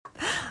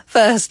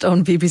First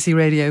on BBC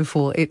Radio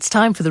 4, it's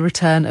time for the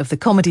return of the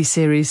comedy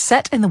series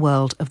set in the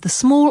world of the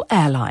small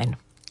airline,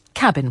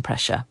 Cabin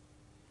Pressure.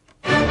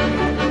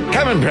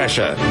 Cabin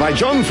Pressure by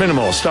John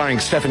Finnemore, starring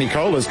Stephanie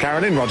Cole as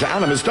Carolyn, Roger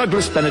Allam as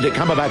Douglas, Benedict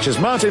Cumberbatch as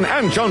Martin,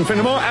 and John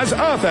Finnemore as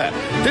Arthur.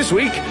 This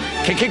week,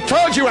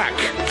 Qikiqtarjuaq.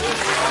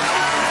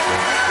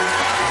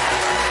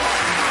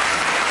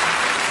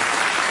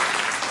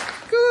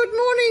 Good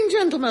morning,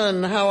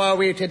 gentlemen. How are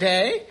we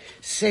today?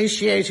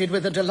 Satiated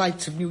with the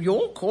delights of New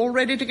York, all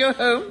ready to go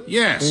home?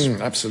 Yes.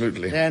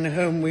 Absolutely. Then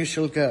home we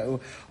shall go.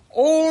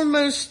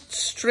 Almost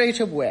straight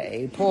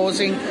away,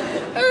 pausing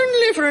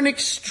only for an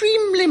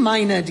extremely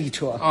minor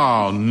detour.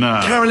 Oh, no.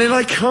 Carolyn,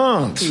 I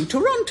can't. To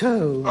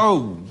Toronto.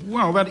 Oh,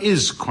 well, that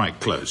is quite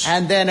close.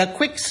 And then a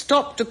quick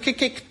stop to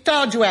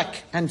Qikiqtarjuaq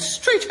and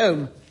straight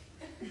home.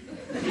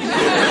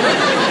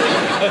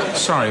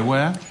 Sorry,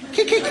 where?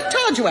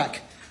 Qikiqtarjuaq.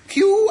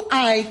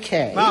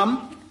 Q-I-K.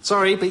 Mum,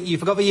 sorry, but you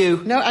forgot the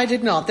U. No, I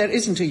did not. There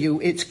isn't a U.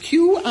 It's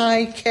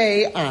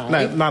Q-I-K-I.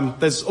 No, Mum,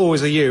 there's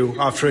always a U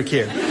after a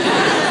Q.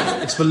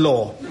 It's the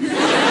law.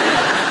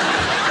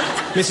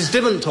 Mrs.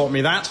 Dimsdale taught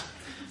me that,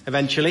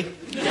 eventually.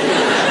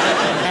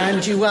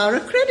 And you are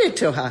a credit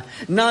to her.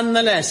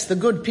 Nonetheless, the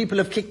good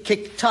people of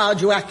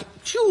Qikiqtarjuaq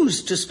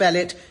choose to spell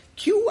it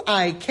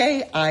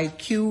Q-I-K-I-Q-T.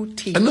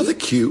 Another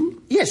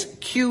Q? Yes,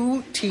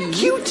 Q-T.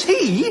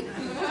 Q-T?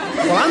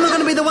 Well, I'm not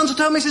going to be the one to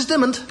tell Mrs.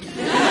 Dimsdale.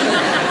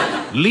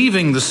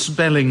 Leaving the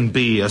spelling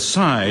bee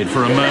aside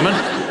for a moment,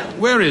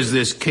 where is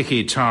this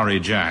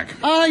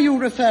Qikiqtarjuaq? Are you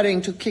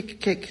referring to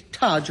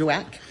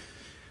Qikiqtarjuaq?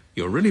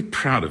 You're really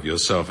proud of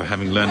yourself for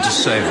having learned to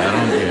say that,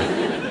 aren't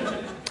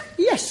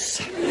you? Yes.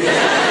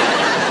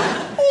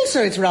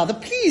 Also, it's rather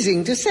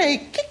pleasing to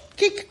say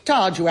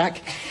Qikiqtarjuaq.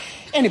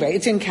 Anyway,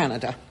 it's in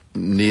Canada.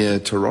 Near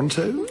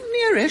Toronto?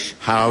 Nearish.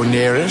 How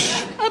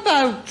nearish?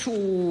 About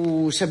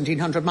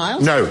 1,700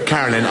 miles. No,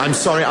 Carolyn, I'm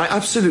sorry, I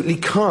absolutely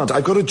can't.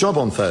 I've got a job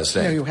on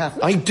Thursday. No, you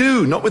haven't. I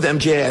do, not with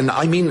MJN.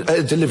 I mean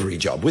a delivery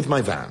job with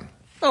my van.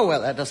 Oh,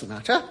 well, that doesn't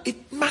matter.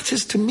 It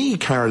matters to me,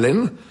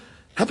 Carolyn.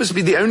 Happens to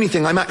be the only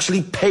thing I'm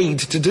actually paid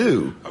to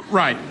do.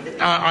 Right.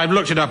 I've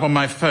looked it up on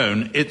my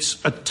phone. It's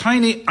a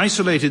tiny,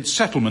 isolated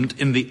settlement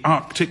in the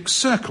Arctic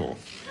Circle.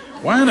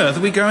 Why on earth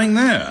are we going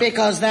there?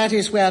 Because that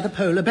is where the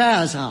polar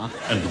bears are.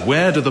 And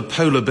where do the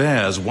polar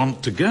bears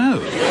want to go?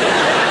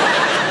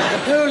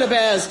 The polar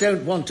bears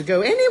don't want to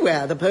go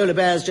anywhere. The polar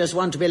bears just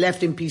want to be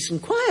left in peace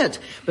and quiet.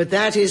 But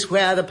that is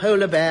where the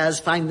polar bears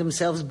find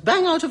themselves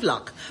bang out of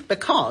luck,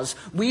 because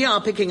we are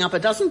picking up a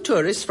dozen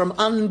tourists from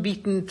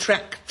unbeaten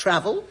track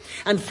travel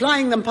and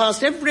flying them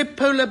past every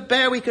polar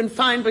bear we can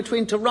find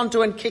between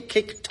Toronto and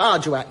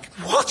Qikiqtarjuaq.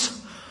 What?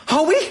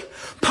 Are we?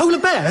 Polar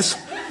bears?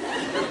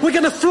 We're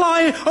going to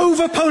fly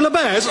over polar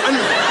bears and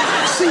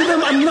see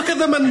them and look at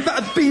them and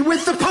be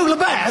with the polar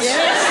bears?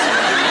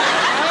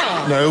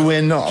 Yes. No,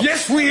 we're not.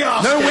 Yes, we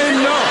are. No,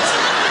 we're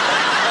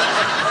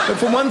not. But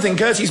for one thing,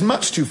 Gertie's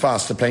much too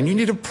fast to plane. You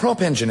need a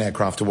prop engine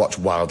aircraft to watch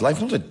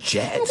wildlife, not a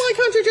jet. Well, why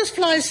can't you just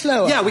fly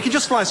slower? Yeah, we can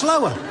just fly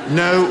slower.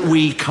 No,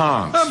 we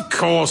can't. Of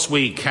course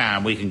we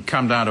can. We can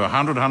come down to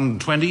 100,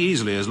 120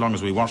 easily, as long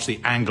as we watch the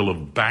angle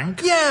of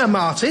bank. Yeah,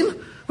 Martin.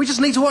 We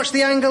just need to watch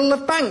the angle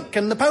of bank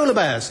and the polar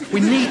bears.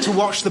 We need to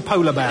watch the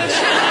polar bears.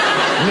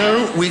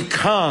 No, we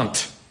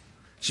can't.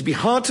 She'd be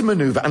hard to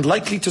manoeuvre and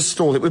likely to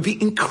stall. It would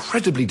be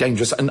incredibly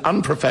dangerous and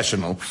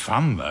unprofessional.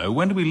 Fun, though.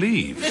 When do we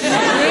leave?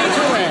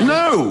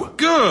 No!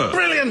 Good.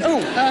 Brilliant!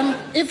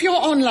 Oh, if you're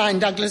online,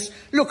 Douglas,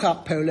 look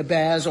up polar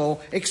bears or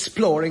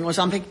exploring or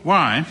something.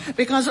 Why?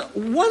 Because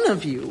one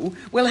of you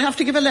will have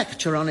to give a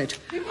lecture on it.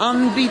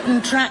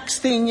 Unbeaten Track's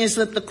thing is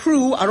that the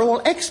crew are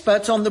all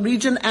experts on the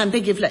region and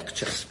they give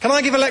lectures. Can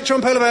I give a lecture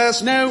on polar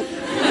bears? No.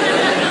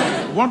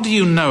 What do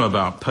you know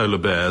about polar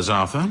bears,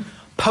 Arthur?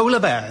 Polar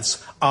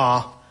bears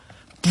are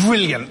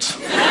brilliant.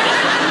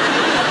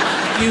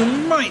 You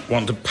might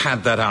want to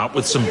pad that out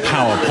with some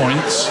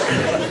PowerPoints.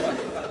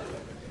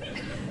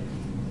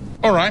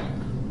 All right.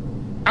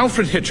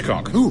 Alfred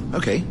Hitchcock. Ooh,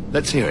 okay.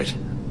 Let's hear it.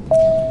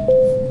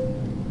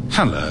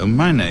 Hello,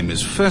 my name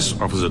is First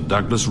Officer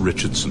Douglas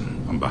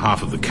Richardson. On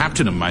behalf of the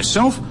captain and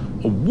myself,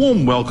 a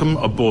warm welcome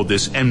aboard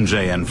this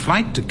MJN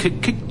flight to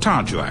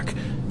Qikiqtarjuaq.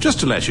 Just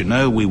to let you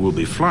know, we will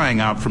be flying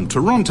out from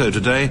Toronto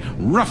today,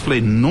 roughly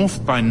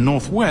north by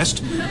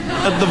northwest,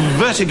 at the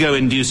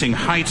vertigo-inducing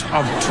height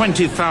of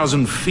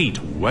 20,000 feet,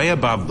 way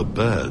above the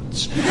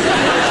birds.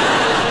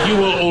 You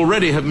will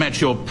already have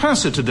met your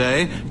purser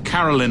today,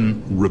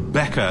 Carolyn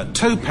Rebecca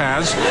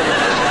Topaz.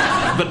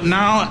 But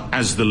now,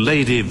 as the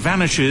lady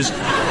vanishes,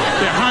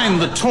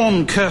 behind the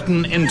torn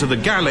curtain into the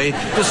galley,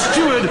 the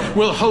steward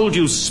will hold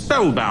you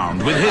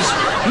spellbound with his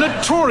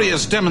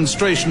notorious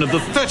demonstration of the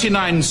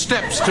 39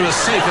 steps to a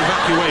safe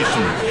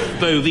evacuation,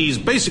 though these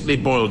basically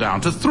boil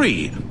down to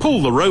 3.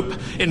 Pull the rope,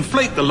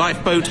 inflate the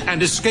lifeboat,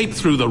 and escape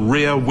through the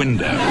rear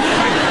window.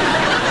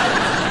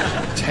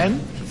 10?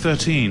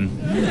 13.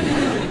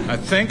 I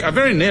think I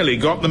very nearly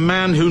got the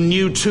man who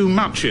knew too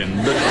much in,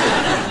 but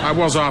I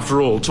was, after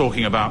all,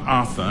 talking about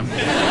Arthur.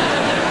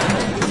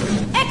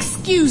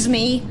 Excuse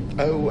me.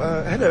 Oh,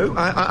 hello.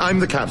 I'm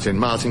the captain,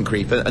 Martin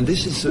Creeper, and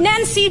this is...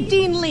 Nancy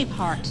Dean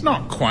Leaphart.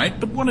 Not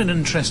quite, but what an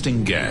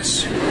interesting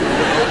guess.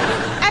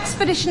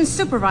 Expedition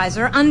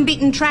supervisor,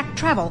 unbeaten track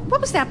travel.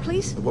 What was that,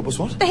 please? What was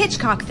what? The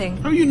Hitchcock thing.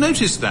 Oh, you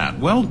noticed that.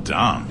 Well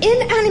done.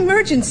 In an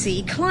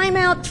emergency, climb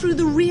out through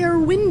the rear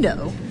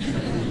window.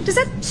 Does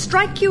that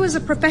strike you as a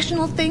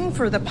professional thing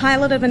for the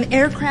pilot of an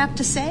aircraft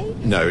to say?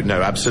 No,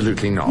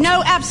 absolutely not.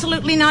 No,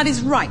 absolutely not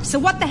is right. So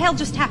what the hell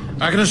just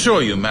happened? I can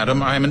assure you,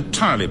 madam, I am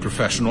entirely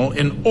professional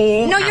in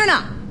all... No, you're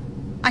not.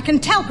 I can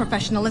tell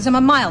professionalism a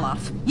mile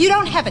off. You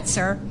don't have it,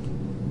 sir.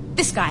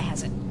 This guy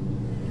has it.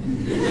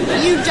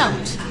 You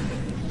don't.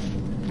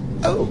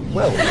 Oh,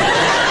 well.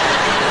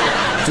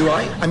 Do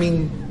I? I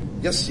mean,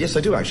 yes, I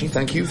do, actually.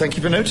 Thank you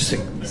for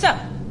noticing. So,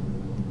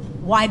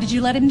 why did you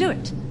let him do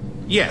it?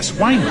 Yes,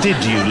 why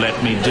did you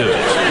let me do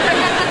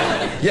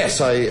it? Yes,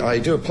 I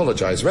do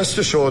apologize. Rest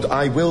assured,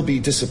 I will be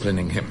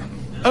disciplining him.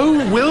 Oh,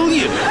 will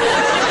you?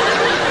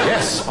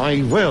 Yes,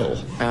 I will.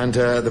 And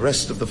the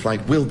rest of the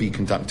flight will be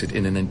conducted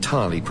in an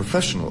entirely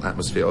professional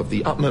atmosphere of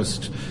the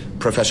utmost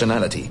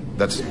professionality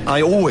that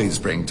I always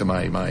bring to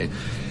my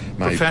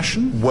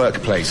profession?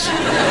 Workplace.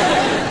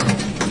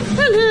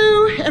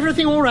 Hello.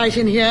 Everything all right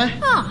in here?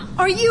 Ah,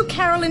 are you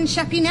Carolyn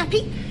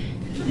Sheppy-Nappy?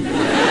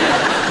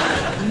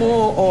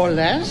 More or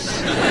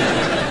less.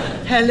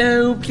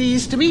 Hello,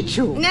 pleased to meet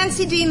you.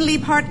 Nancy Dean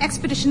Leaphart,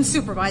 expedition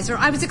supervisor.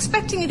 I was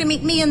expecting you to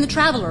meet me and the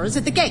travelers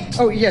at the gate.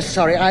 Oh, yes,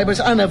 sorry. I was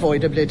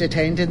unavoidably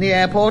detained in the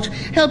airport,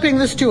 helping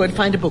the steward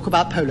find a book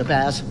about polar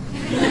bears.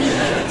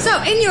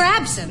 So, in your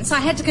absence, I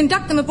had to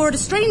conduct them aboard a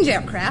strange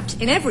aircraft,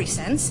 in every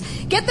sense,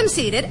 get them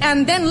seated,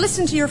 and then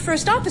listen to your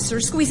first officer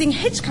squeezing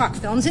Hitchcock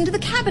films into the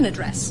cabin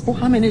address. Oh,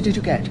 how many did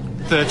you get?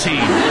 13.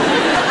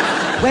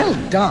 Well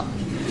done.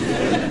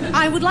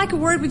 I would like a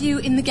word with you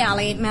in the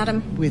galley,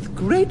 madam. With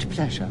great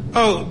pleasure.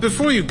 Oh,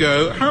 before you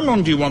go, how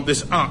long do you want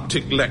this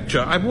Arctic lecture?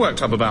 I've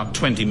worked up about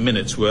 20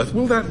 minutes worth.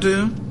 Will that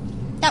do?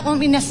 That won't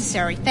be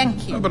necessary,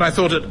 thank you. Oh, but I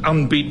thought at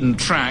Unbeaten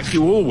Track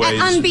you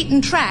always... At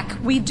Unbeaten Track,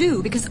 we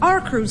do, because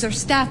our crews are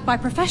staffed by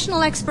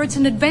professional experts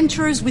and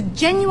adventurers with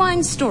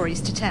genuine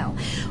stories to tell.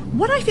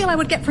 What I feel I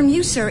would get from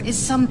you, sir, is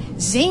some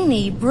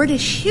zany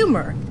British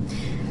humor.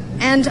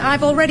 And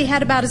I've already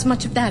had about as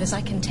much of that as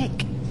I can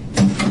take.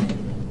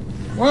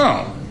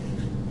 Well,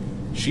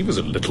 she was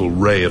a little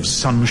ray of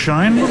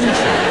sunshine, wasn't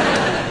she?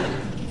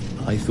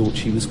 I thought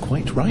she was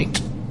quite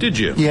right. Did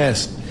you?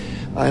 Yes.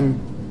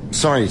 I'm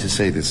sorry to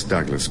say this,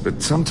 Douglas,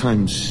 but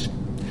sometimes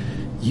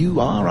you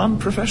are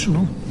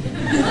unprofessional.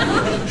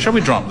 Shall we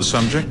drop the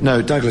subject?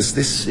 No, Douglas,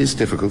 this is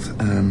difficult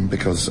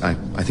because I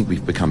think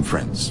we've become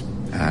friends.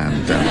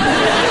 And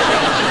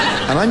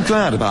I'm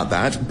glad about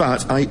that,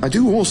 but I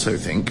do also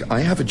think I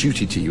have a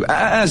duty to you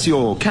as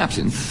your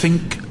captain.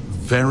 Think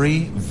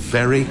very,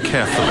 very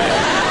carefully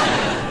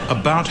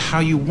about how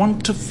you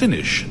want to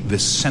finish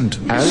this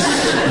sentence.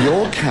 As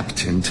your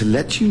captain, to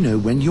let you know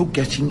when you're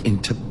getting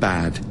into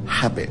bad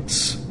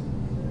habits.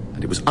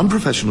 And it was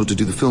unprofessional to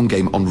do the film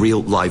game on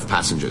real live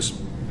passengers.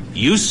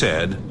 You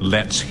said,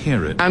 let's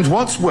hear it. And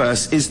what's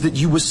worse is that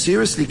you were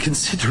seriously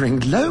considering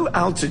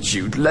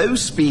low-altitude,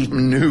 low-speed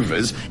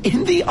maneuvers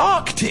in the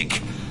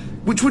Arctic,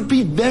 which would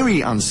be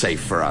very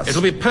unsafe for us.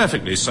 It'll be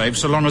perfectly safe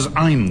so long as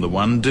I'm the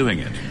one doing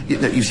it. You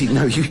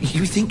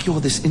think you're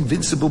this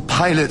invincible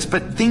pilot,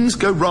 but things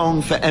go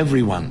wrong for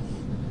everyone.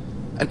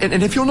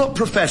 And if you're not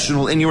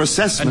professional in your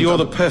assessment... And you're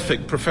the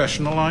perfect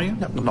professional, are you?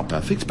 No, not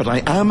perfect, but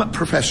I am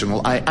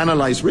professional. I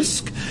analyze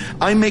risk.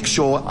 I make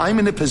sure I'm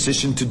in a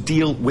position to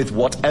deal with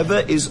whatever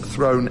is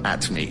thrown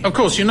at me. Of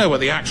course, you know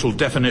what the actual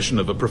definition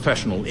of a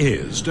professional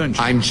is, don't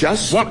you? I'm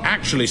just... What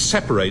actually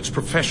separates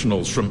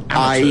professionals from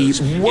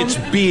amateurs? It's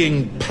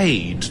being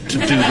paid to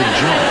do the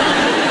job.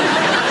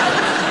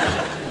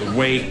 The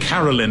way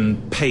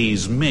Carolyn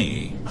pays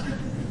me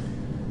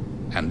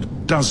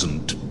and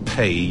doesn't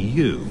pay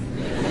you.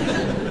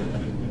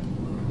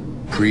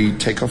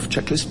 Pre-takeoff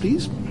checklist,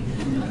 please.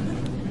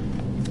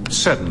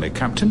 Certainly,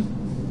 Captain.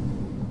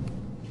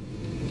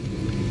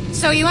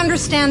 So you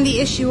understand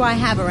the issue I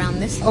have around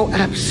this? Oh,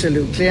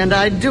 absolutely, and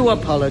I do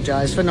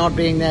apologize for not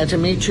being there to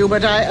meet you,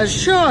 but I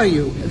assure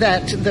you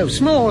that, though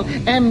small,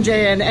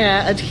 MJN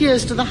Air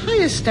adheres to the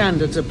highest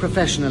standards of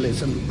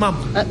professionalism.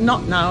 Mum.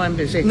 Not now, I'm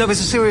busy. No, it's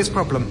a serious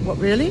problem. What,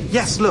 really?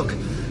 Yes, look.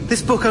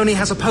 This book only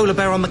has a polar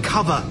bear on the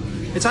cover.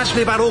 It's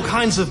actually about all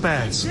kinds of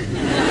bears.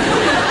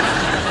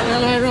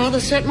 Well, I rather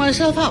set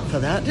myself up for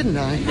that, didn't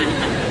I?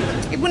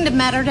 It wouldn't have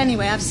mattered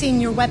anyway. I've seen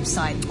your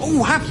website.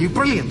 Oh, have you?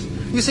 Brilliant.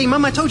 You see,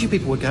 Mum, I told you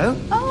people would go.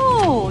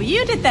 Oh,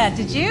 you did that,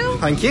 did you?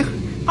 Thank you.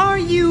 Are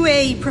you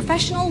a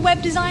professional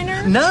web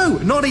designer? No,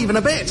 not even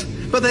a bit.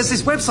 But there's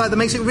this website that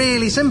makes it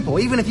really simple.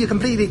 Even if you're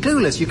completely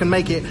clueless, you can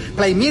make it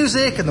play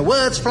music and the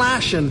words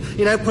flash and,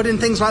 put in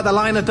things like the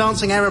line of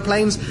dancing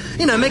aeroplanes.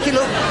 Make it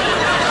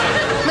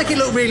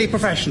look really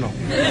professional.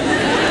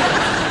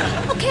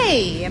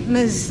 Okay,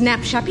 Ms.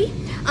 Knapshappy.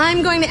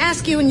 I'm going to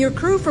ask you and your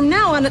crew from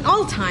now on at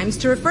all times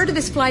to refer to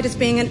this flight as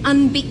being an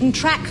unbeaten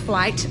track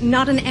flight,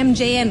 not an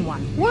MJN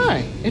one.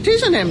 Why? It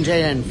is an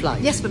MJN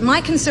flight. Yes, but my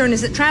concern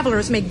is that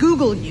travelers may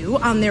Google you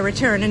on their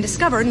return and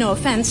discover, no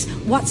offense,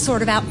 what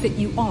sort of outfit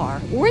you are.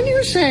 When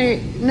you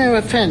say no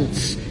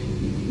offense,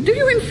 do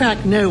you in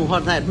fact know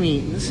what that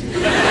means?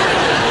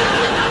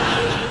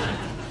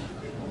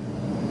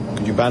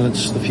 Could you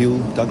balance the fuel,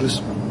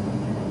 Douglas?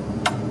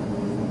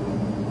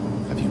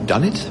 Have you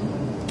done it?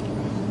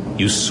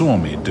 You saw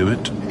me do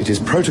it. It is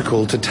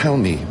protocol to tell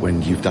me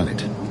when you've done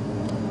it.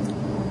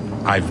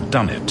 I've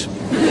done it.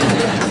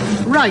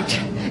 Right.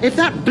 If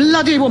that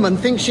bloody woman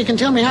thinks she can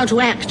tell me how to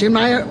act in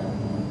my...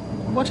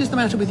 What is the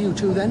matter with you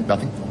two, then?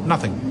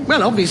 Nothing.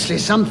 Well, obviously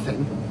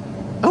something.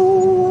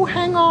 Oh,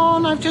 hang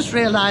on. I've just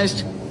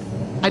realised.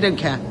 I don't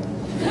care.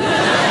 Douglas,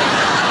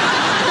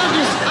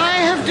 I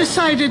have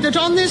decided that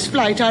on this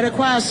flight I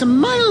require some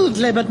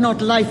mildly but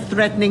not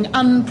life-threatening,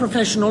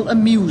 unprofessional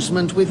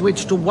amusement with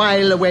which to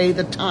while away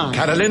the time.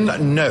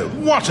 Carolyn, no.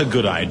 What a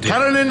good idea.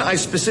 Carolyn, I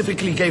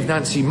specifically gave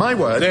Nancy my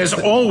word. There's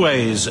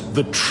always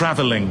the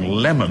travelling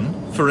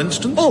lemon, for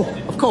instance. Oh,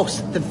 of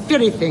course, the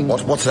very thing.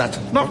 What's that?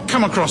 Not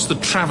come across the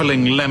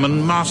travelling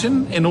lemon,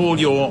 Martin, in all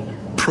your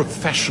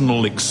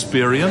professional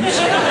experience?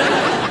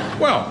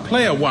 Well,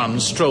 player one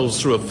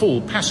strolls through a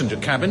full passenger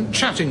cabin,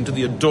 chatting to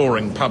the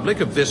adoring public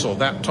of this or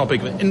that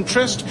topic of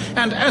interest,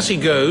 and as he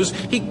goes,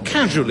 he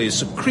casually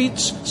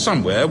secretes,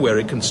 somewhere where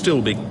it can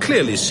still be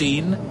clearly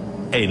seen,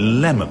 a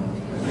lemon.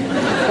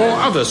 Or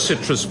other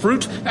citrus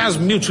fruit, as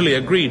mutually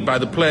agreed by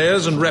the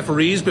players and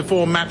referees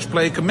before match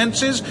play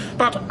commences,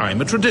 but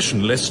I'm a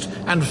traditionalist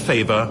and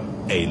favour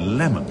a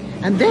lemon.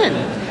 And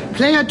then,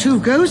 player two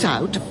goes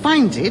out,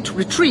 finds it,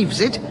 retrieves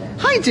it,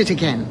 hides it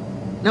again.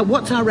 Now,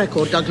 what's our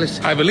record, Douglas?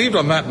 I believe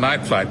on that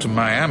night flight to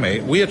Miami,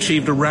 we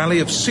achieved a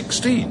rally of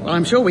 16.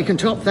 I'm sure we can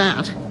top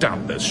that.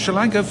 Doubtless. Shall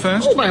I go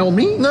first? Oh, by all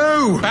means.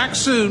 No! Back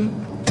soon.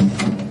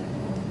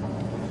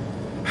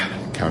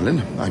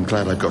 Carolyn, I'm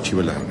glad I've got you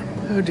alone.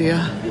 Oh,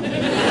 dear.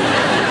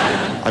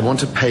 I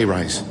want a pay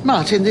rise.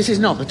 Martin, this is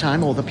not the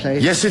time or the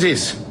place. Yes, it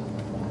is.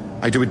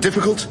 I do a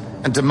difficult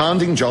and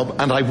demanding job,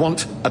 and I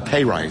want a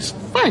pay rise.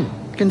 Fine.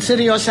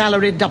 Consider your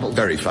salary doubled.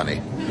 Very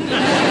funny.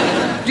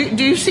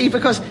 Do you see?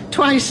 Because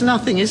twice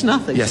nothing is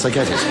nothing. Yes, I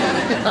get it.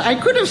 I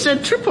could have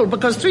said triple,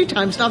 because 3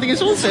 times nothing is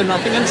also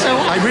nothing, and so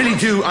on. I really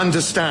do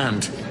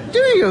understand. Do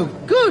you?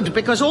 Good,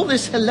 because all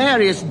this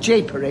hilarious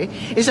japery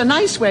is a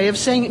nice way of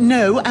saying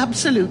no,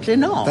 absolutely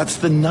not. That's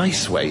the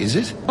nice way, is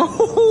it?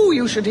 Oh,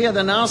 you should hear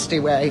the nasty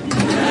way.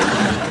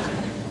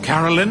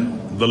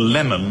 Carolyn, the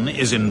lemon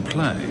is in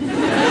play.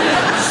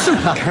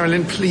 Super.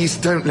 Carolyn, please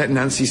don't let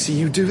Nancy see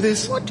you do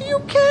this. What do you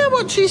care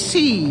what she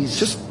sees?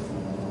 Just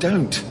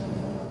don't.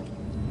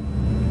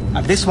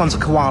 This one's a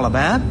koala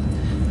bear.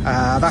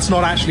 That's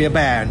not actually a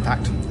bear, in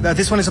fact.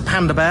 This one is a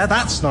panda bear.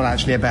 That's not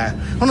actually a bear.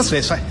 Honestly,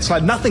 it's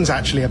like nothing's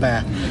actually a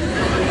bear.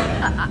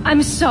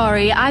 I'm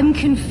sorry, I'm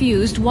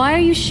confused. Why are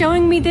you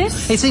showing me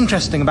this? It's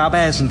interesting about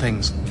bears and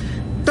things.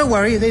 Don't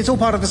worry, it's all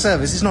part of the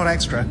service. It's not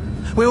extra.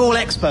 We're all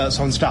experts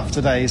on stuff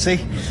today, you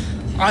see.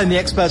 I'm the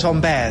expert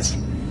on bears.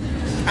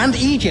 And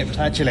Egypt,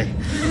 actually.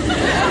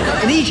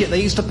 In Egypt,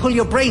 they used to pull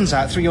your brains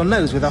out through your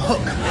nose with a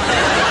hook.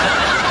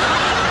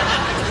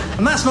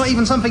 And that's not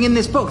even something in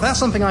this book. That's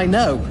something I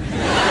know.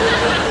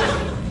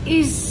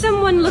 Is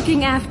someone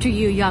looking after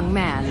you, young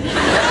man?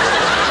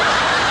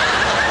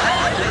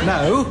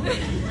 No,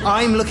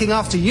 I'm looking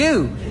after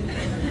you.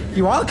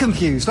 You are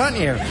confused, aren't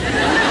you?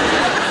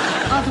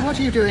 Arthur, what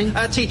are you doing?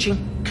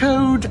 Teaching.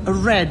 Code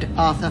red,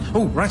 Arthur.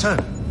 Oh, righto.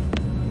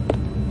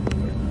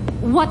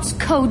 What's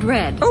code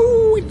red?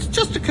 Oh, it's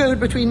just a code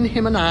between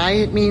him and I.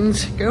 It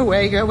means go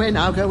away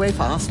now, go away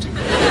fast.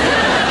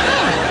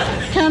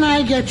 Can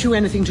I get you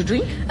anything to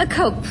drink? A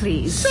Coke,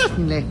 please.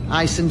 Certainly.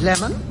 Ice and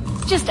lemon?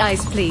 Just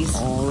ice, please.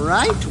 All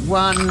right.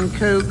 1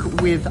 Coke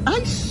with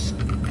ice.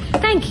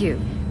 Thank you.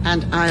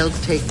 And I'll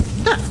take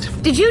that.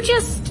 Did you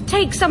just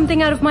take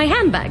something out of my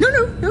handbag?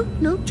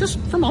 No, just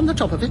from on the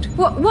top of it.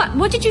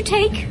 What did you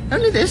take?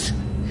 Only this.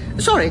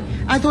 Sorry,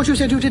 I thought you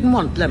said you didn't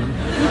want lemon.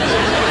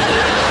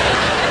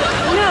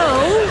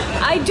 No,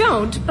 I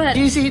don't, but...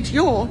 Is it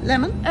your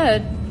lemon?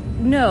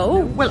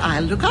 No. Well,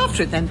 I'll look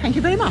after it then. Thank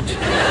you very much.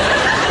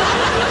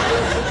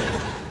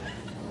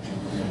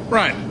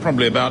 Right,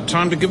 probably about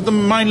time to give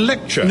them my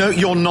lecture. No,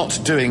 you're not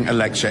doing a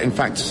lecture. In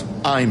fact,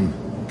 I'm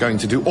going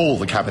to do all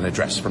the cabin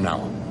address from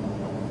now on.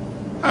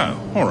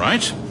 Oh, all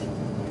right.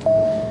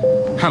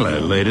 Hello,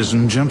 ladies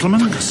and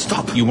gentlemen.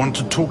 Stop. You want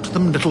to talk to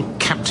them, little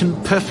Captain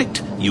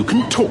Perfect? You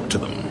can talk to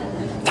them.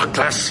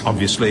 Douglas!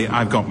 Obviously,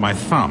 I've got my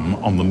thumb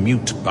on the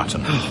mute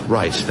button.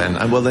 Right, then.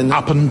 Well, then...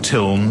 Up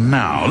until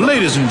now.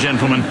 Ladies and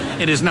gentlemen,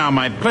 it is now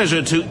my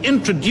pleasure to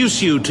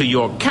introduce you to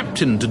your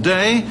captain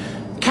today,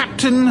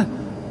 Captain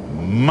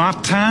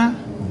Martin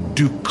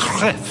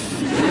Ducref,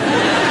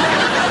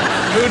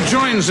 who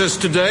joins us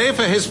today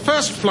for his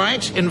first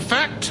flight, in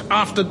fact,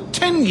 after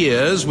 10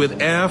 years with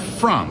Air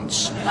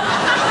France.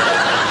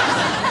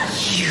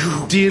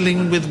 You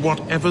dealing with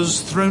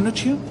whatever's thrown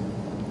at you?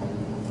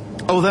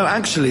 Although,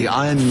 actually,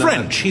 I'm...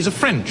 French. He's a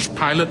French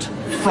pilot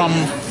from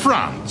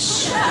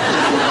France.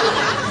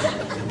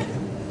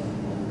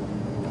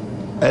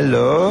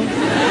 Hello.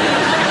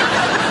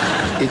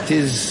 It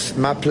is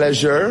my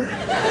pleasure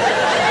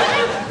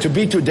to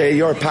be today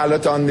your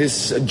pilot on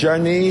this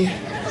journey.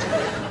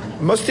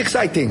 Most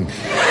exciting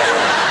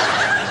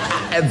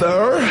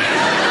ever.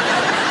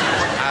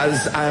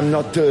 As I am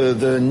not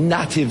the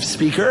native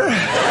speaker,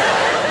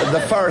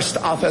 the first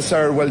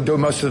officer will do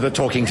most of the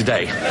talking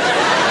today.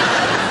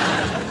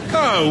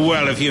 Oh,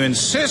 well, if you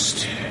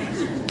insist.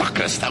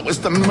 Douglas, that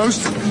was the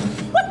most...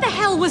 What the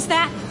hell was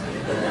that?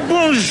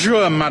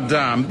 Bonjour,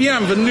 madame.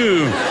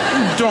 Bienvenue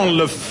dans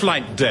le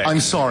flight deck. I'm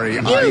sorry,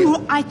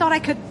 I thought I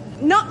could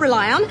not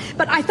rely on,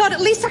 but I thought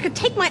at least I could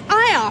take my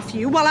eye off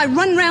you while I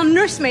run round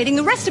nursemaiding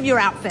the rest of your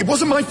outfit. It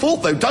wasn't my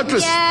fault, though,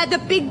 Douglas. Yeah, the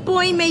big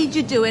boy made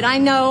you do it. I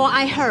know,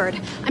 I heard.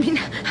 I mean,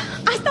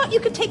 I thought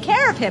you could take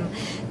care of him.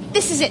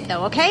 This is it,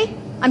 though, okay?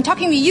 I'm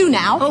talking to you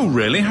now. Oh,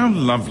 really? How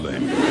lovely.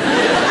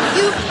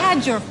 You've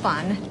had your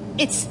fun.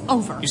 It's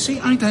over. You see,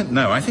 I don't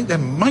know. I think there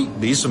might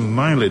be some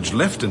mileage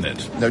left in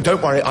it. No,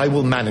 don't worry. I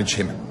will manage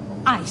him.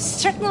 I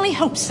certainly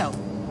hope so.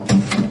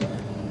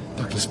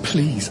 Douglas,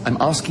 please. I'm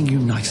asking you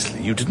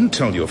nicely. You didn't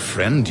tell your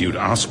friend you'd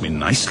ask me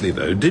nicely,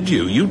 though, did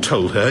you? You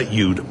told her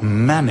you'd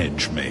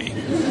manage me.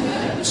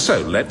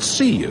 So, let's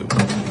see you.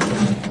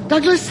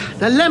 Douglas,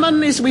 the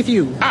lemon is with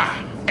you.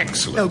 Ah,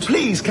 excellent. No,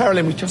 please,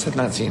 Carolyn, we just had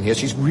Nancy in here.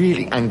 She's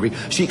really angry.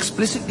 She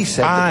explicitly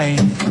said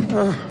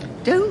that...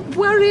 Don't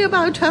worry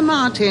about her,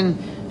 Martin.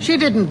 She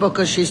didn't book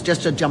us. She's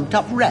just a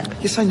jumped-up rep.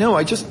 Yes, I know.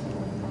 I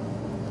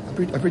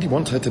really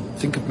want her to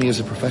think of me as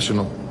a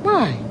professional.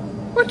 Why?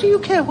 What do you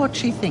care what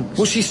she thinks?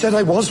 Well, she said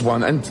I was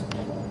one, and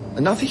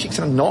now I think she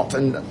said I'm not,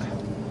 and...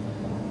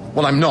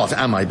 Well, I'm not,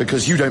 am I?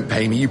 Because you don't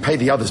pay me. You pay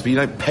the others, but you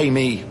don't pay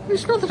me.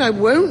 It's not that I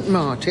won't,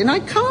 Martin. I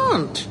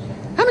can't.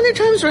 How many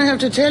times do I have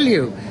to tell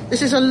you?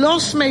 This is a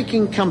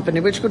loss-making company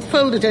which could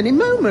fold at any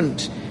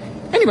moment.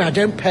 Anyway, I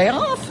don't pay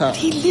Arthur.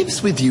 He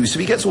lives with you, so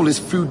he gets all his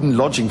food and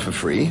lodging for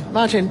free.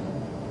 Martin,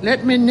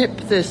 let me nip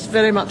this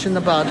very much in the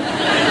bud.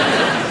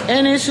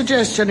 Any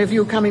suggestion of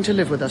you coming to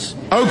live with us?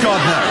 Oh,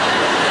 God,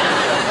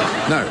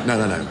 no.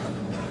 No.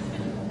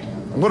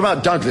 What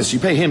about Douglas? You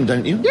pay him,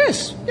 don't you?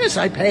 Yes,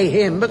 I pay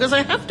him because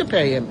I have to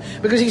pay him.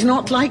 Because he's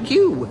not like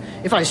you.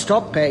 If I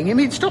stopped paying him,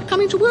 he'd stop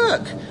coming to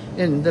work.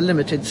 In the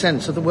limited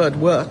sense of the word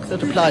work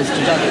that applies to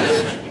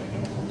Douglas.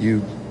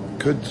 You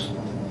could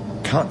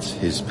cut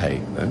his pay,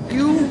 though.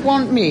 You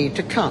want me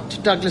to cut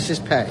Douglas's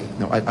pay?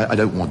 No, I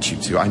don't want you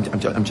to.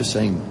 I'm just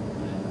saying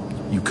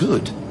you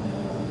could.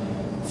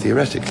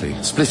 Theoretically.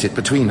 Split it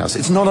between us.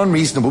 It's not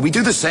unreasonable. We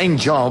do the same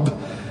job.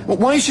 Well,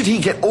 why should he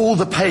get all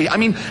the pay? I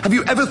mean, have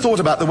you ever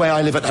thought about the way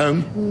I live at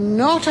home?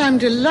 Not, I'm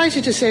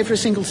delighted to say, for a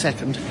single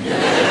second.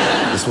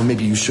 Yes, well,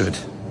 maybe you should.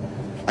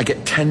 I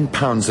get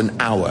 £10 an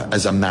hour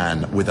as a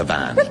man with a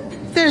van. Well,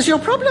 there's your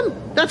problem.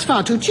 That's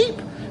far too cheap.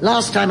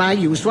 Last time I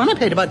used one, I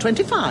paid about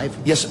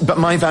 25. Yes, but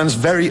my van's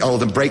very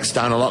old and breaks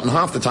down a lot, and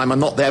half the time I'm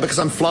not there because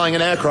I'm flying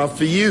an aircraft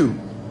for you.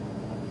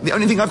 The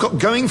only thing I've got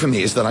going for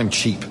me is that I'm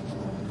cheap.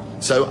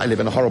 So I live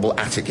in a horrible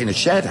attic in a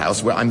shared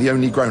house where I'm the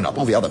only grown-up.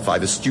 All the other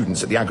 5 are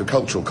students at the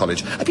agricultural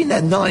college. I've been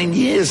there 9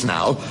 years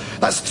now.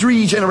 That's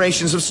 3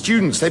 generations of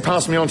students. They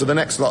pass me on to the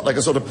next lot like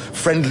a sort of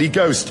friendly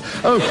ghost.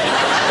 Oh,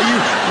 are you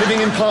living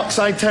in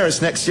Parkside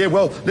Terrace next year?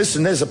 Well,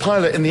 listen, there's a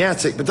pilot in the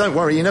attic, but don't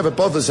worry, he never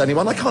bothers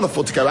anyone. I can't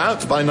afford to go out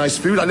to buy nice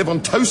food. I live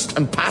on toast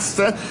and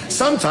pasta.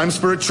 Sometimes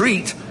for a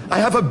treat, I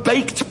have a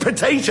baked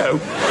potato.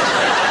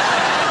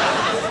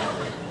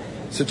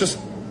 So just...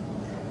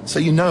 So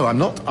you know, I'm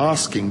not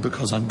asking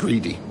because I'm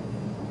greedy.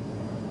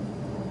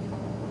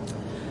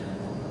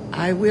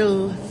 I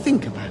will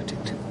think about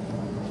it.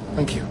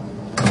 Thank you.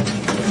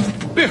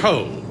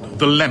 Behold,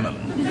 the lemon.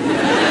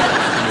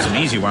 It was an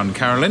easy one,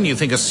 Carolyn. You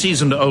think a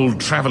seasoned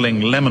old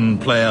travelling lemon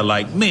player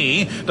like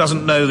me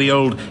doesn't know the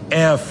old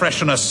air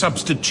freshener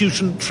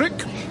substitution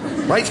trick?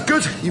 Right,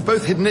 good. You've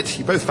both hidden it.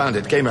 You both found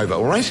it. Game over,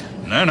 all right?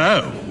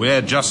 No.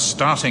 We're just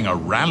starting a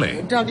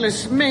rally.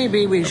 Douglas,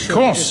 maybe we should... Of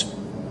course.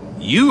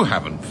 You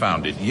haven't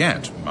found it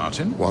yet,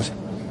 Martin. What?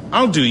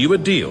 I'll do you a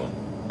deal.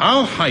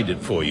 I'll hide it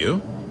for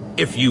you.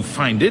 If you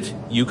find it,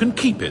 you can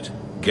keep it.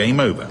 Game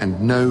over.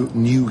 And no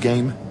new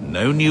game?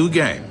 No new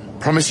game.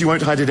 Promise you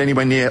won't hide it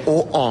anywhere near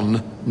or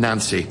on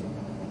Nancy.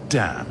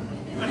 Damn.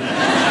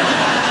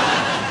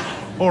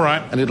 All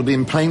right. And it'll be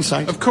in plain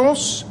sight? Of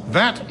course.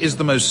 That is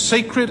the most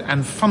sacred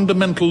and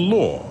fundamental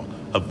law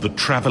of the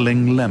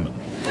travelling lemon.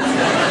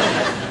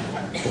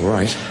 All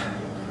right.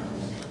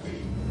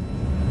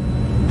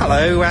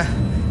 Hello,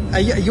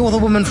 you're the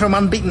woman from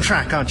Unbeaten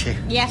Track, aren't you?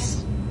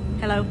 Yes.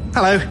 Hello.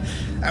 Hello.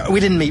 We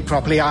didn't meet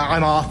properly.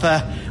 I'm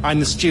Arthur. I'm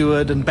the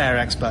steward and bear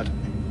expert.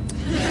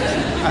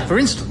 For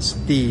instance,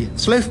 the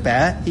sloth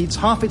bear eats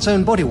half its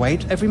own body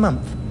weight every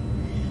month.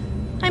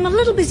 I'm a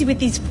little busy with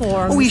these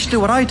forms. Oh, you should do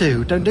what I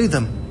do. Don't do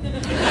them.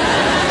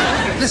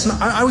 Listen,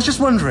 I was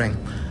just wondering,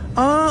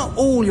 are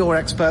all your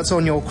experts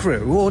on your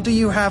crew, or do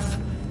you have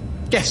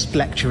guest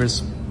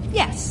lecturers?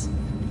 Yes.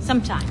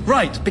 Sometimes.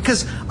 Right,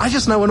 because I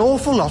just know an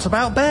awful lot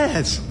about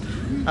bears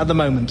at the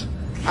moment.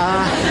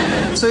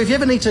 So if you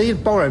ever need to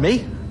borrow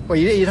me, well,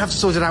 you'd have to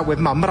sort it out with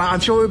Mum, but I'm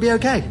sure it would be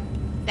okay.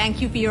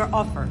 Thank you for your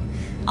offer.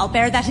 I'll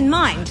bear that in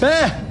mind.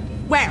 Bear?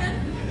 Where?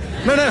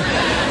 No.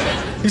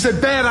 You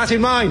said bear that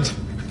in mind.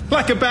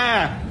 Like a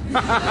bear.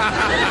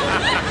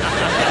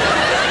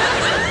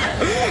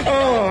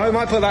 Oh, I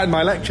might put that in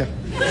my lecture.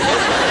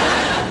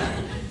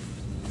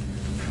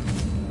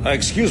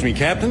 Excuse me,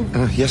 Captain?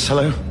 Yes,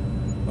 hello?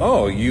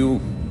 Oh, you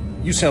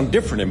sound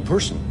different in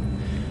person.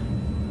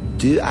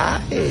 Do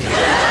I?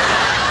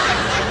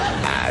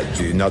 I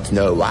do not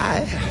know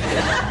why.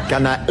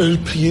 Can I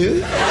help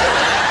you?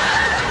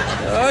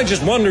 I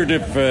just wondered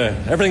if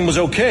everything was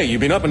okay.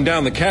 You've been up and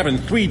down the cabin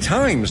 3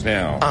 times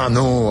now. Ah,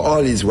 no,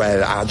 all is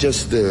well. I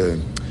just,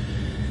 you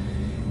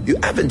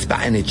haven't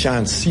by any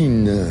chance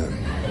seen...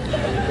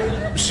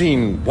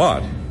 Seen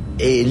what?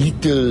 A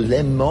little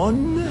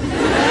lemon?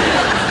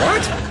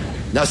 What?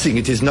 Nothing,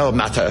 it is no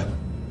matter.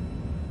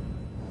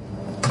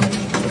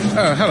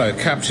 Oh, hello,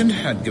 Captain.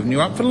 I'd given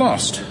you up for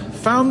lost.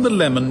 Found the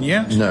lemon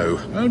yet? No.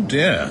 Oh,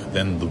 dear.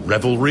 Then the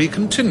revelry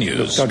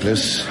continues.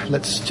 Douglas,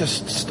 let's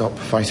just stop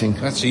fighting.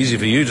 That's easy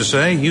for you to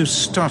say. You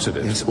started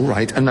it. It's all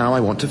right, and now I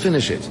want to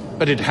finish it.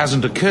 But it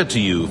hasn't occurred to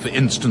you, for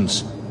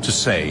instance, to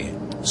say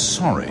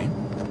sorry?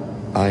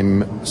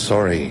 I'm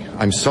sorry.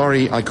 I'm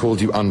sorry I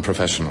called you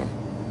unprofessional.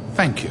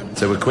 Thank you.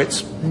 So we're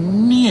quits?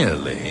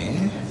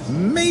 Nearly.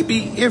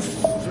 Maybe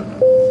if...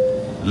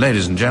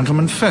 Ladies and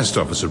gentlemen, First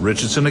Officer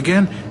Richardson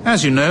again.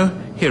 As you know,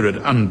 here at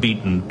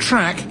Unbeaten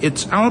Track,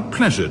 it's our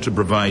pleasure to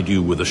provide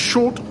you with a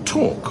short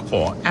talk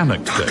or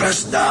anecdote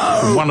Douglas, no!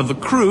 from one of the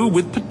crew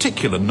with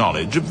particular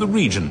knowledge of the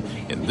region.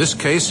 In this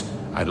case,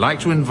 I'd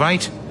like to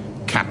invite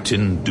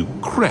Captain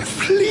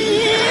Ducref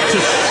to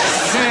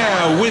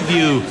share with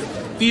you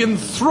the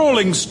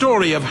enthralling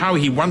story of how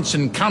he once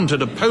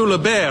encountered a polar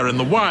bear in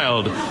the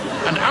wild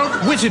and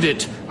outwitted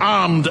it,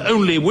 armed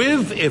only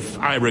with, if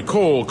I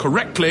recall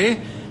correctly,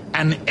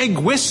 an egg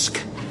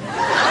whisk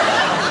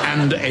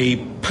and a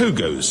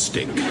pogo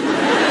stick.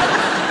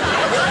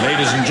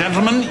 Ladies and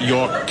gentlemen,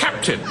 your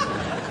captain.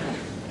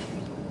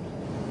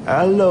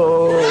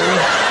 Hello.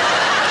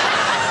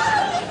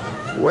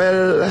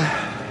 Well,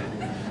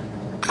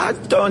 I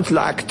don't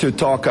like to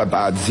talk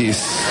about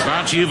this.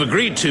 But you've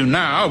agreed to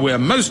now. We're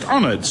most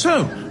honored.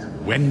 So,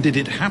 when did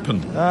it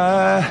happen?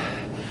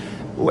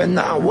 When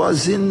I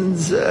was in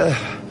the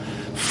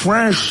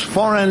French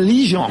Foreign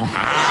Legion.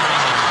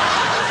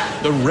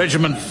 The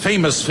regiment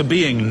famous for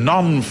being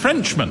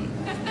non-Frenchmen.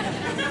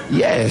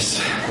 Yes.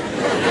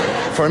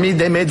 For me,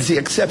 they made the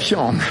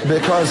exception,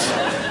 because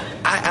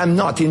I am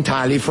not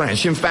entirely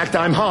French. In fact,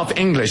 I'm half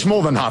English,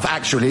 more than half,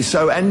 actually.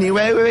 So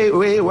anyway,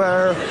 we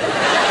were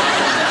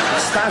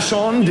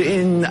stationed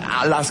in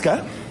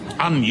Alaska.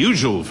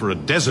 Unusual for a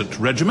desert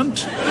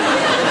regiment.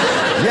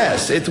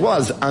 Yes, it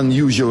was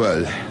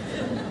unusual.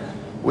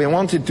 We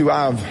wanted to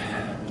have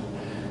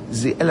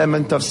the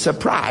element of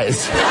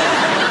surprise.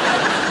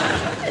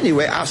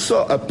 Anyway, I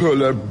saw a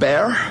polar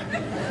bear,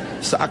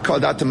 so I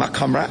called out to my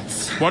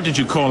comrades. What did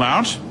you call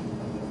out?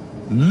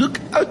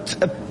 Look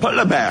out, a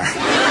polar bear.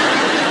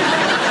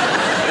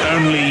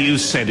 Only you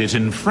said it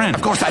in French.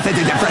 Of course I said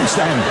it in French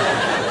then.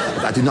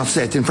 But I do not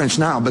say it in French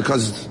now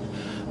because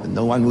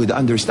no one would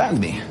understand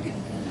me.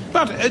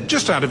 But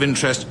just out of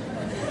interest,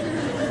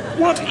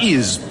 what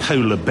is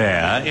polar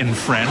bear in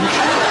French?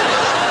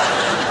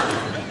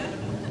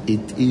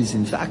 It is,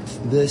 in fact,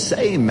 the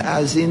same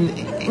as in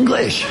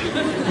English.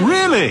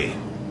 Really?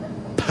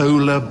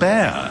 Polar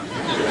bear?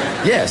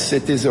 Yes,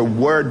 it is a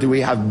word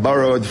we have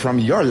borrowed from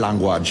your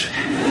language.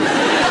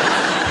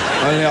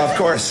 Only, of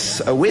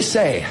course, we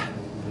say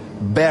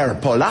bear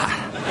polar.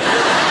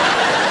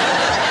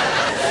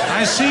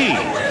 I see.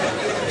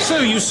 So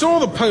you saw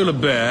the polar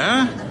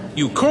bear,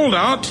 you called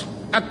out,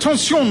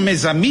 "Attention,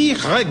 mes amis,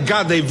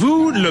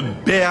 regardez-vous le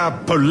bear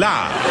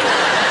polar."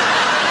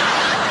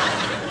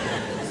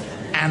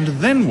 And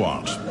then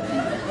what?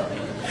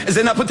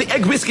 Then I put the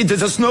egg whisk into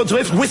the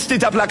snowdrift, whisked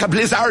it up like a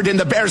blizzard in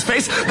the bear's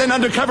face, then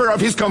under cover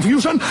of his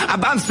confusion, I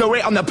bounced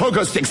away on the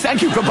pogo sticks.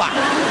 Thank you, goodbye.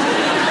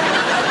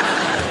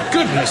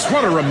 Goodness,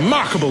 what a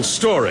remarkable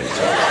story.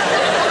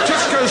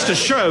 Just goes to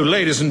show,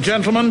 ladies and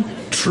gentlemen,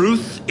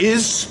 truth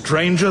is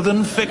stranger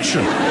than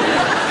fiction.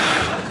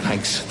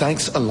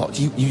 Thanks a lot.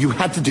 You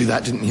had to do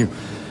that, didn't you?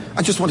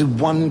 I just wanted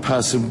one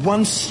person,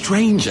 one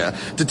stranger,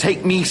 to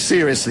take me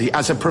seriously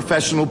as a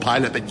professional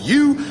pilot, but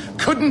you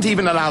couldn't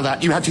even allow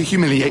that. You had to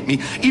humiliate me,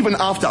 even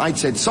after I'd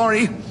said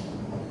sorry.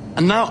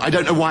 And now I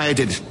don't know why I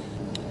did it.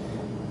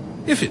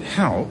 If it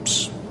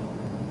helps,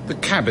 the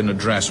cabin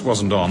address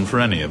wasn't on for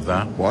any of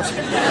that. What?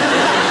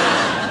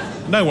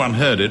 No one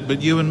heard it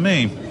but you and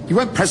me. You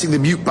weren't pressing the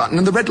mute button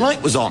and the red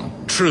light was on.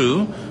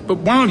 True, but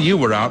while you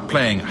were out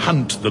playing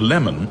Hunt the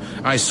Lemon,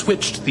 I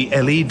switched the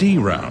LED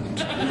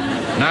round.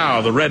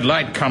 Now the red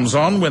light comes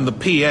on when the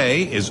PA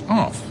is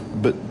off.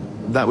 But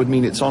that would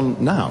mean it's on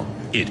now.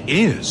 It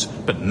is,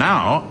 but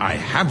now I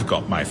have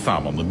got my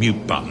thumb on the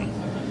mute button.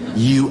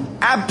 You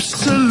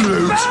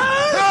absolute...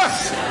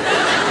 Bears!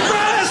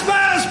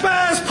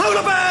 Bears!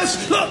 Polar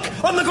bears! Look,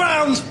 on the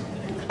ground!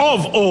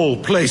 Of all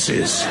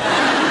places.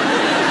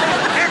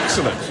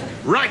 Excellent.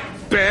 Right,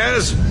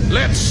 Bears,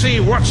 let's see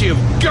what you've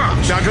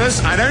got.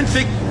 Douglas, I don't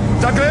think...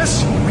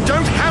 Douglas, we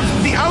don't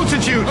have the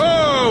altitude.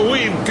 Oh,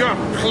 we've got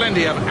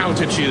plenty of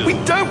altitude. We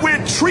don't. We're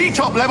at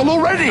treetop level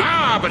already.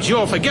 Ah, but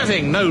you're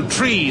forgetting no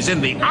trees in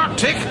the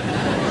Arctic.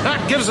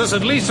 That gives us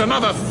at least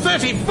another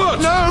 30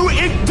 foot. No,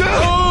 it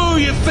doesn't. Oh,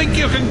 you think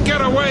you can get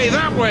away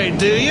that way,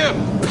 do you,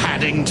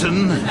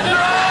 Paddington?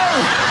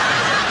 No!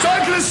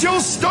 Douglas,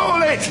 you'll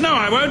stall it. No,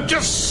 I won't.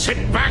 Just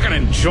sit back and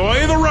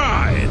enjoy the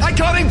ride. I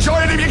can't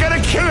enjoy it if you're going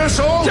to kill us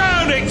all.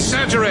 Don't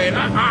exaggerate.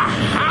 Let's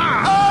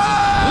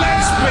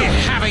be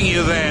having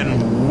you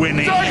then,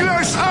 Winnie.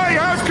 Douglas, I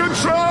have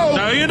control.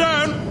 No, you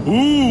don't.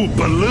 Ooh,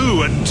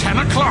 Baloo at 10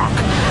 o'clock.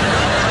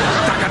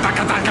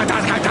 Douglas,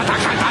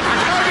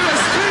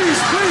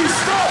 please,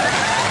 stop.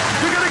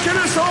 You're going to kill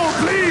us all,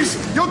 please.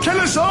 You'll kill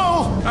us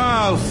all.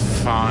 Oh,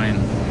 fine.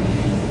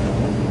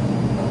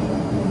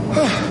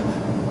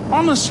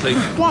 Honestly,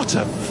 what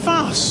a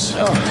fuss.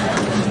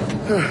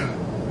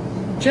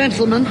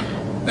 Gentlemen.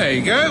 There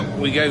you go.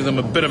 We gave them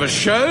a bit of a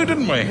show,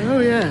 didn't we? Oh,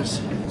 yes.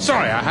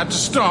 Sorry I had to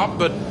stop,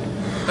 but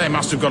they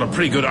must have got a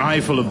pretty good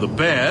eyeful of the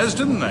bears,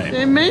 didn't they?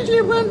 They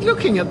mainly weren't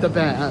looking at the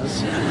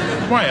bears.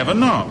 Why ever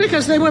not?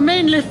 Because they were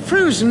mainly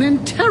frozen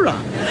in terror.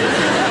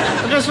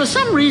 Because for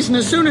some reason,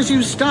 as soon as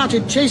you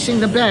started chasing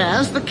the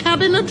bears, the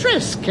cabin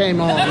address came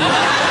on.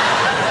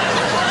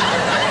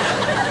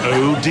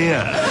 Oh,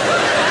 dear.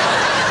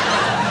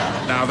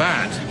 Now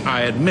that,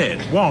 I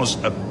admit, was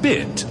a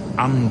bit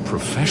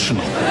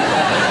unprofessional.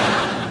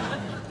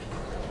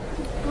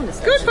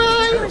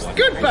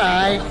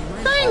 Goodbye.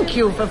 Thank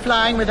you for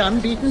flying with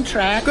unbeaten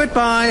track.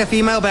 Goodbye, a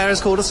female bear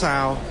is called a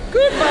sow.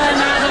 Goodbye,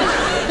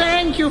 madam.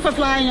 Thank you for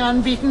flying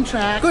unbeaten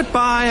track.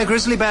 Goodbye, a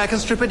grizzly bear can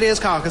strip a deer's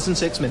carcass in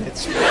 6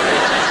 minutes.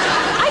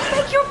 I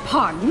beg your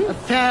pardon?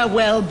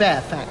 Farewell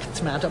bear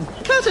facts, madam.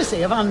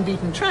 Courtesy of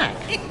unbeaten track.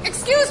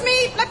 Excuse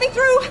me, let me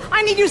through.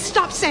 I need you to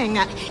stop saying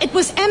that. It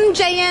was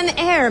MJN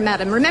Air,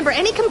 madam. Remember,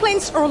 any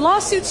complaints or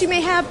lawsuits you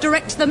may have,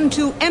 direct them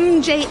to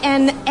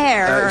MJN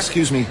Air.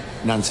 Excuse me,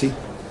 Nancy.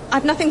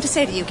 I've nothing to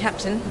say to you,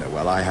 Captain. No,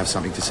 well, I have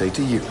something to say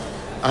to you.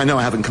 I know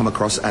I haven't come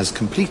across as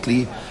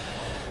completely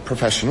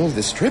professional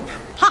this trip.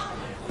 Ha!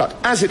 But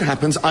as it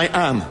happens, I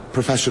am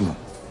professional.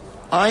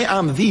 I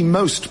am the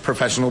most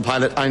professional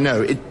pilot I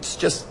know. It's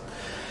just...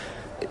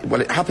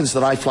 Well, it happens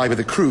that I fly with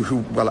a crew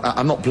who... Well,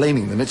 I'm not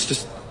blaming them. It's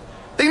just...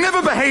 They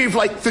never behave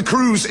like the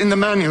crews in the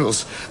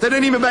manuals. They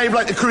don't even behave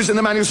like the crews in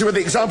the manuals who are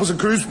the examples of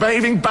crews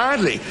behaving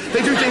badly.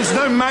 They do things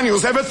no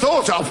manuals ever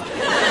thought of.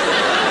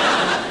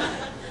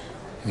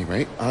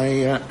 Anyway,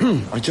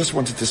 I just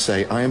wanted to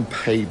say I am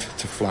paid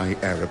to fly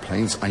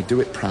aeroplanes. I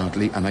do it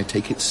proudly and I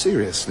take it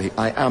seriously.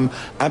 I am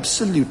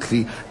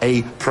absolutely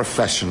a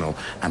professional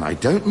and I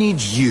don't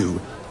need you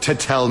to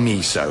tell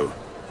me so.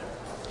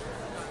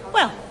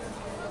 Well,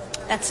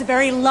 that's a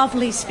very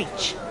lovely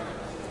speech.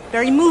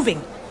 Very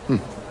moving.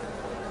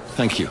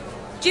 Thank you.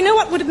 Do you know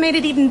what would have made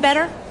it even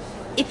better?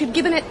 If you'd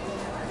given it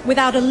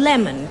without a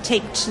lemon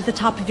taped to the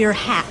top of your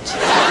hat.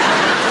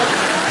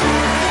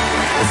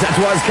 That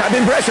was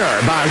Cabin Pressure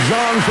by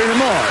Jean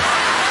Finnemore.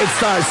 It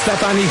stars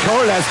Stephanie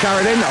Cole as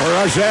Caroline,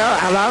 Roger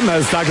Alam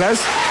as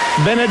Douglas,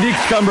 Benedict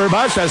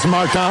Cumberbatch as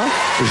Martin,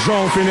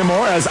 Jean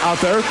Finnemore as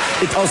Arthur.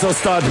 It also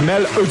starred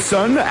Mel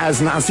Hudson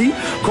as Nancy,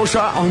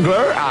 Kosha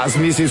Angler as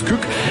Mrs.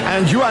 Cook,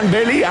 and Yuan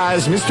Bailey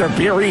as Mr.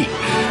 Peary.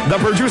 The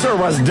producer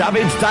was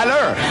David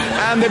Tyler,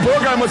 and the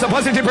program was a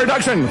positive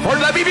production for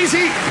the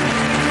BBC.